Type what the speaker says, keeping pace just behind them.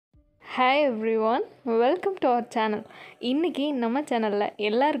Hi everyone, welcome to our channel. இன்னைக்கு நம்ம சேனல்ல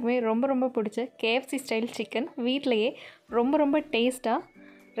எல்லாருக்குமே ரொம்ப பிடிச்ச KFC ஸ்டைல் சிக்கன் வீட்லயே ரொம்ப டேஸ்டா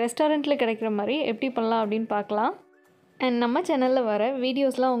ரெஸ்டாரன்ட்ல கிடைக்கிற மாதிரி எப்படி பண்ணலாம் அப்படினு பார்க்கலாம். And நம்ம சேனல்ல வர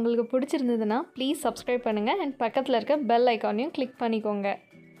வீடியோஸ்லாம் உங்களுக்கு பிடிச்சிருந்ததுனா ப்ளீஸ் Subscribe பண்ணுங்க and பக்கத்துல இருக்க bell ஐகானையும் click பண்ணிக்கோங்க.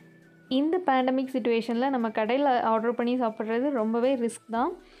 இந்த பேண்டமிக் சிச்சுவேஷன்ல நம்ம கடையில ஆர்டர் பண்ணி சாப்பிடுறது ரொம்பவே ரிஸ்க்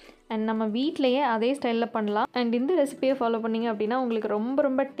தான். And நம்ம வீட்லயே அதே ஸ்டைல்ல பண்ணலாம். And இந்த ரெசிபியை ஃபாலோ பண்ணீங்க அப்படினா உங்களுக்கு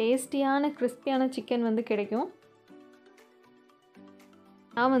ரொம்ப டேஸ்டியான கிறிஸ்பியான சிக்கன் வந்து கிடைக்கும்.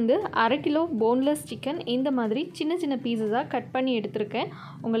 நான் வந்து 1/2 கிலோ போன்லெஸ் சிக்கன் இந்த மாதிரி சின்ன பீசஸா கட் பண்ணி எடுத்துர்க்கேன்.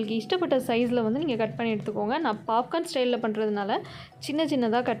 உங்களுக்கு இஷ்டப்பட்ட சைஸ்ல வந்து நீங்க கட் பண்ணி எடுத்துக்கோங்க. நான் பாப்கார்ன் ஸ்டைல்ல பண்றதுனால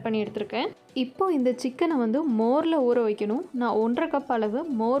சின்னதா கட் பண்ணி எடுத்துர்க்கேன். இப்போ இந்த சிக்கனை வந்து மோர்ல ஊற வைக்கணும். நான் 1/2 கப் அளவு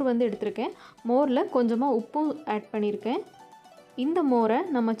மோர் வந்து எடுத்துர்க்கேன். மோர்ல கொஞ்சமா உப்பு ஆட் பண்ணிருக்கேன். இந்த மோரை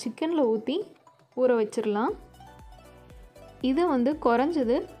நம்ம சிக்கன்ல ஊத்தி ஊற வச்சிரலாம். இது வந்து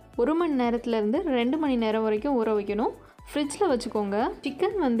குறஞ்சது 1 மணி நேரத்துல இருந்து 2 மணி நேரம் வரைக்கும் ஊற வைக்கணும். ஃப்ரிட்ஜ்ல வச்சுக்கோங்க.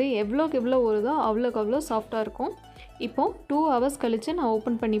 சிக்கன் வந்து எவ்வளவுக்கு எவ்வளோ ஊறுதோ அவ்வளவுக்கு அவ்வளோ சாஃப்ட்டா இருக்கும். இப்போ 2 hours கழிச்சு நான்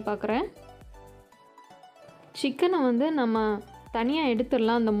ஓபன் பண்ணி பார்க்கறேன். சிக்கனை வந்து நம்ம தனியா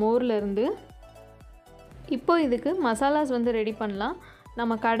எடுத்துறலாம் அந்த மோர்ல இருந்து. இப்போ இதுக்கு மசாலாஸ் வந்து ரெடி பண்ணலாம்.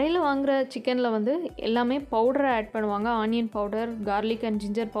 நம்ம கடையில் வாங்குற சிக்கன்ல வந்து எல்லாமே பவுடரை ஆட் பண்ணுவாங்க. Onion powder, garlic and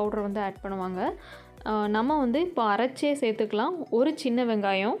ginger powder வந்து ஆட் பண்ணுவாங்க. நம்ம வந்து இப்போ அரைச்சே சேர்த்துக்கலாம். ஒரு சின்ன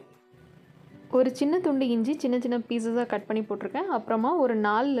வெங்காயம், ஒரு சின்ன துண்டு இஞ்சி சின்ன பீசஸாக கட் பண்ணி போட்டிருக்கேன். அப்புறமா ஒரு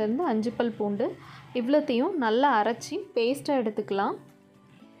 4 இருந்து 5 பல் பூண்டு இவ்வளோத்தையும் நல்லா அரைச்சி பேஸ்ட்டாக எடுத்துக்கலாம்.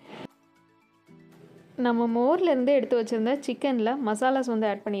 நம்ம மோர்லேருந்து எடுத்து வச்சுருந்த சிக்கனில் மசாலாஸ் வந்து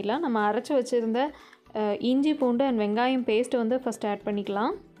ஆட் பண்ணிடலாம். நம்ம அரைச்சி வச்சுருந்த இஞ்சி பூண்டு அண்ட் வெங்காயம் பேஸ்ட் வந்து ஃபஸ்ட் ஆட்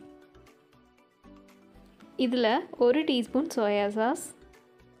பண்ணிக்கலாம். இதில் 1 டீஸ்பூன் சோயா சாஸ்,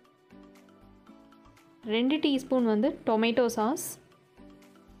 2 டீஸ்பூன் வந்து tomato sauce,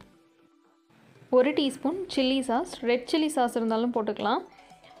 1 teaspoon chilli sauce, red chilli sauce இருந்தாலும் போட்டுக்கலாம்.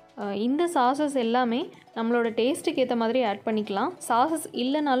 இந்த சாஸஸ் எல்லாமே நம்மளோட டேஸ்ட்டுக்கு ஏற்ற மாதிரி ஆட் பண்ணிக்கலாம். சாஸஸ்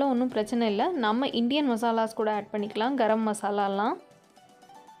இல்லைனாலும் ஒன்றும் பிரச்சனை இல்லை. நம்ம இந்தியன் மசாலாஸ் கூட ஆட் பண்ணிக்கலாம். கரம் மசாலாலாம்.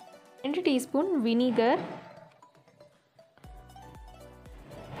 2 டீஸ்பூன் வினிகர்,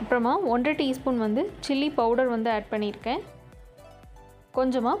 அப்புறமா 1/2 டீஸ்பூன் வந்து சில்லி பவுடர் வந்து ஆட் பண்ணியிருக்கேன்.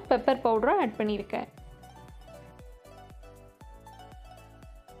 கொஞ்சமாக பெப்பர் பவுடரும் ஆட் பண்ணியிருக்கேன்.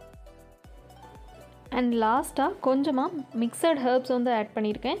 அண்ட் லாஸ்ட்டாக கொஞ்சமாக மிக்சட் ஹெர்ப்ஸ் வந்து ஆட்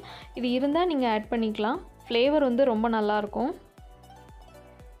பண்ணியிருக்கேன். இது இருந்தால் நீங்கள் ஆட் பண்ணிக்கலாம். ஃப்ளேவர் வந்து ரொம்ப நல்லாயிருக்கும்.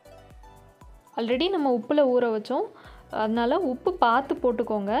 ஆல்ரெடி நம்ம உப்பில் ஊற வச்சோம். அதனால் உப்பு பார்த்து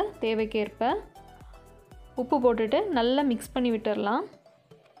போட்டுக்கோங்க. தேவைக்கேற்ப உப்பு போட்டுட்டு நல்லா மிக்ஸ் பண்ணி விட்டுடலாம்.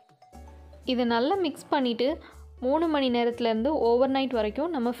 இதை நல்லா மிக்ஸ் பண்ணிவிட்டு 3 மணி நேரத்துலேருந்து ஓவர் நைட்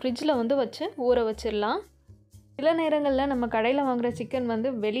வரைக்கும் நம்ம ஃப்ரிட்ஜில் வந்து வச்சு ஊற வச்சிடலாம். சில நேரங்களில் நம்ம கடையில் வாங்குகிற சிக்கன்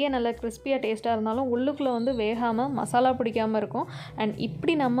வந்து வெளியே நல்லா கிறிஸ்பியாக டேஸ்ட்டாக இருந்தாலும் உள்ளுக்குள்ளே வந்து வேகாமல் மசாலா பிடிக்காமல் இருக்கும். அண்ட்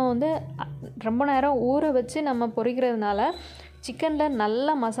இப்படி நம்ம வந்து ரொம்ப நேரம் ஊற வச்சு நம்ம பொரிக்கிறதுனால சிக்கனில்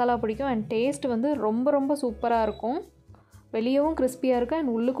நல்லா மசாலா பிடிக்கும். அண்ட் டேஸ்ட் வந்து ரொம்ப சூப்பராக இருக்கும். வெளியவும் கிறிஸ்பியாக இருக்கும்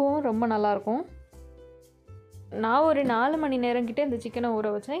அண்ட் உள்ளுக்கும் ரொம்ப நல்லாயிருக்கும். நான் ஒரு 4 மணி நேரம் கிட்டே இந்த சிக்கனை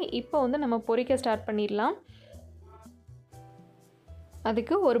ஊற வச்சேன். இப்போ வந்து நம்ம பொரிக்க ஸ்டார்ட் பண்ணிடலாம்.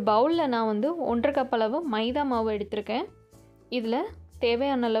 அதுக்கு ஒரு பவுலில் நான் வந்து 1/2 கப் அளவு மைதா மாவு எடுத்திருக்கேன். இதில்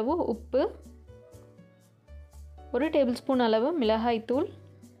தேவையான அளவு உப்பு, 1 டேபிள் ஸ்பூன் அளவு மிளகாய்த்தூள்,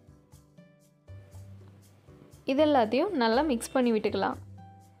 இதெல்லாத்தையும் நல்லா மிக்ஸ் பண்ணி விட்டுக்கலாம்.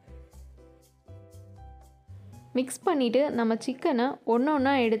 மிக்ஸ் பண்ணிவிட்டு நம்ம சிக்கனை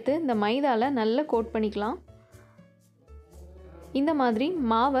ஒன்றா எடுத்து இந்த மைதாவில் நல்லா கோட் பண்ணிக்கலாம். இந்த மாதிரி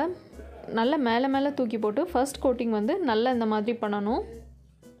மாவை நல்லா மேலே தூக்கி போட்டு ஃபர்ஸ்ட் கோட்டிங் வந்து நல்லா இந்த மாதிரி பண்ணணும்.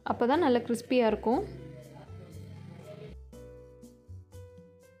 அப்போ தான் நல்லா கிறிஸ்பியாக இருக்கும்.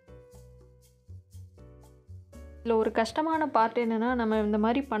 இதில் ஒரு கஷ்டமான பார்ட் என்னென்னா, நம்ம இந்த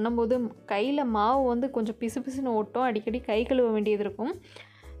மாதிரி பண்ணும்போது கையில் மாவு வந்து கொஞ்சம் பிசுன்னு ஒட்டும். அடிக்கடி கை கழுவ வேண்டியது இருக்கும்.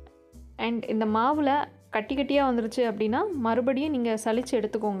 அண்ட் இந்த மாவில் கட்டியாக வந்துருச்சு அப்படின்னா மறுபடியும் நீங்கள் சலிச்சு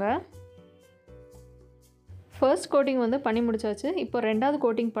எடுத்துக்கோங்க. ஃபர்ஸ்ட் கோட்டிங் வந்து பண்ணி முடிச்சாச்சு. இப்போ 2வது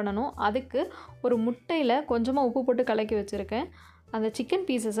கோட்டிங் பண்ணணும். அதுக்கு ஒரு முட்டையில் கொஞ்சமாக உப்பு போட்டு கலக்கி வச்சுருக்கேன். அந்த சிக்கன்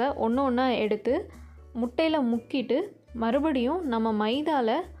பீசஸை ஒன்றா எடுத்து முட்டையில் முக்கிட்டு மறுபடியும் நம்ம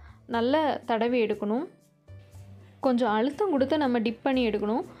மைதாவில் நல்லா தடவி எடுக்கணும். கொஞ்சம் அழுத்தம் கொடுத்து நம்ம டிப் பண்ணி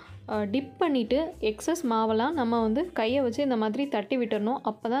எடுக்கணும். டிப் பண்ணிவிட்டு எக்ஸஸ் மாவெல்லாம் நம்ம வந்து கையை வச்சு இந்த மாதிரி தட்டி விட்டுறணும்.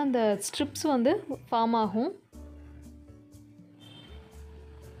 அப்போ தான் இந்த ஸ்ட்ரிப்ஸ் வந்து ஃபார்ம் ஆகும்.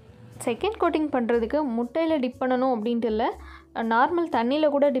 செகண்ட் கோட்டிங் பண்ணுறதுக்கு முட்டையில் டிப் பண்ணணும் அப்படின்ட்டு இல்லை, நார்மல்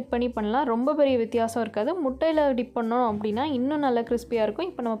தண்ணியில் கூட டிப் பண்ணி பண்ணலாம். ரொம்ப பெரிய வித்தியாசம் இருக்காது. முட்டையில் டிப் பண்ணோம் அப்படின்னா இன்னும் நல்லா கிறிஸ்பியாக இருக்கும்.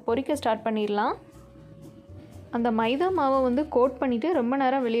 இப்போ நம்ம பொரிக்க ஸ்டார்ட் பண்ணிடலாம். அந்த மைதா மாவை வந்து கோட் பண்ணிவிட்டு ரொம்ப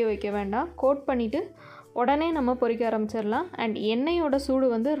நேரம் வெளியே வைக்க வேண்டாம். கோட் பண்ணிவிட்டு உடனே நம்ம பொரிக்க ஆரம்பிச்சிடலாம். அண்ட் எண்ணெயோட சூடு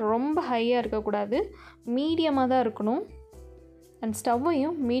வந்து ரொம்ப ஹையாக இருக்கக்கூடாது, மீடியமாக தான் இருக்கணும். அண்ட்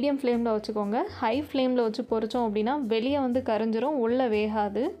ஸ்டவ்வையும் மீடியம் ஃப்ளேமில் வச்சுக்கோங்க. ஹை ஃப்ளேமில் வச்சு பொரித்தோம் அப்படின்னா வெளியே வந்து கரைஞ்சிரும், உள்ளே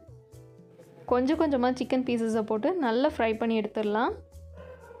வேகாது. கொஞ்சம் கொஞ்சமாக சிக்கன் பீசஸை போட்டு நல்லா ஃப்ரை பண்ணி எடுத்துடலாம்.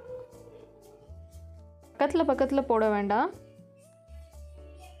 பக்கத்தில் போட வேண்டாம்.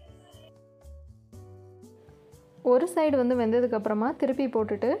 ஒரு சைடு வந்து வெந்ததுக்கப்புறமா திருப்பி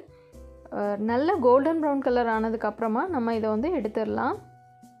போட்டுட்டு நல்ல கோல்டன் ப்ரௌன் கலர் ஆனதுக்கப்புறமா நம்ம இதை வந்து எடுத்துடலாம்.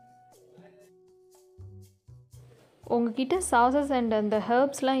 உங்ககிட்ட சாசஸ் அண்ட் அந்த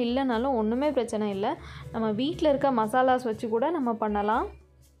ஹெர்ப்ஸ்லாம் இல்லைனாலும் ஒன்றுமே பிரச்சனை இல்லை. நம்ம வீட்டில் இருக்க மசாலாஸ் வச்சு கூட நம்ம பண்ணலாம்.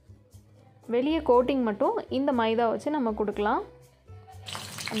 வெளியே கோட்டிங் மட்டும் இந்த மைதா வச்சு நம்ம கொடுக்கலாம்.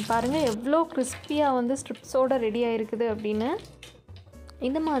 பாருங்கள் எவ்வளோ கிறிஸ்பியாக வந்து ஸ்ட்ரிப்ஸோடு ரெடி ஆகிருக்குது அப்படின்னு.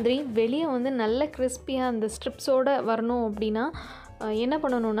 இந்த மாதிரி வெளியே வந்து நல்ல கிறிஸ்பியாக அந்த ஸ்ட்ரிப்ஸோடு வரணும் அப்படின்னா என்ன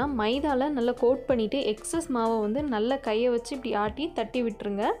பண்ணணுன்னா மைதாவில் நல்லா கோட் பண்ணிவிட்டு எக்ஸஸ் மாவை வந்து நல்லா கையை வச்சு இப்படி ஆட்டி தட்டி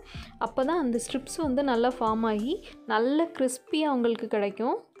விட்டுருங்க. அப்போ தான் அந்த ஸ்ட்ரிப்ஸ் வந்து நல்லா ஃபார்ம் ஆகி நல்ல கிறிஸ்பியாக உங்களுக்கு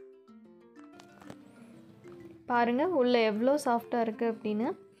கிடைக்கும். பாருங்கள் உள்ளே எவ்வளோ சாஃப்டாக இருக்குது அப்படின்னு.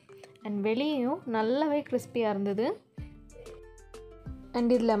 அண்ட் வெளியேயும் நல்லாவே கிறிஸ்பியாக இருந்தது.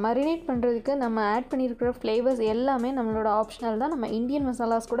 அண்ட் இதில் மரினேட் பண்ணுறதுக்கு நம்ம ஆட் பண்ணியிருக்கிற ஃப்ளேவர்ஸ் எல்லாமே நம்மளோட ஆப்ஷனல் தான். நம்ம இந்தியன்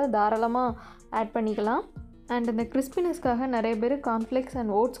மசாலாஸ் கூட தாராளமாக ஆட் பண்ணிக்கலாம். அண்ட் அந்த கிறிஸ்பினஸ்க்காக நிறைய பேர் கார்ன்ஃப்ளேக்ஸ்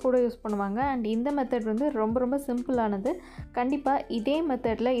அண்ட் ஓட்ஸ் கூட யூஸ் பண்ணுவாங்க. அண்ட் இந்த மெத்தட் வந்து ரொம்ப ரொம்ப சிம்பிளானது. கண்டிப்பாக இதே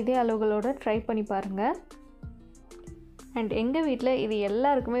மெத்தடில் இதே அளவுகளோடு ட்ரை பண்ணி பாருங்கள். அண்ட் எங்கள் வீட்டில் இது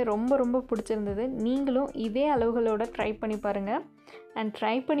எல்லாருக்குமே ரொம்ப ரொம்ப பிடிச்சிருந்தது. நீங்களும் இதே அளவுகளோடு ட்ரை பண்ணி பாருங்கள். அண்ட்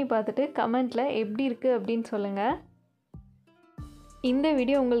ட்ரை பண்ணி பார்த்துட்டு கமெண்ட்டில் எப்படி இருக்குது அப்படின்னு சொல்லுங்கள். இந்த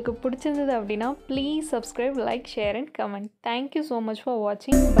வீடியோ உங்களுக்கு பிடிச்சிருந்தது அப்படின்னா please subscribe, like, share and comment. Thank you so much for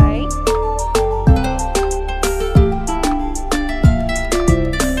வாட்சிங். பை.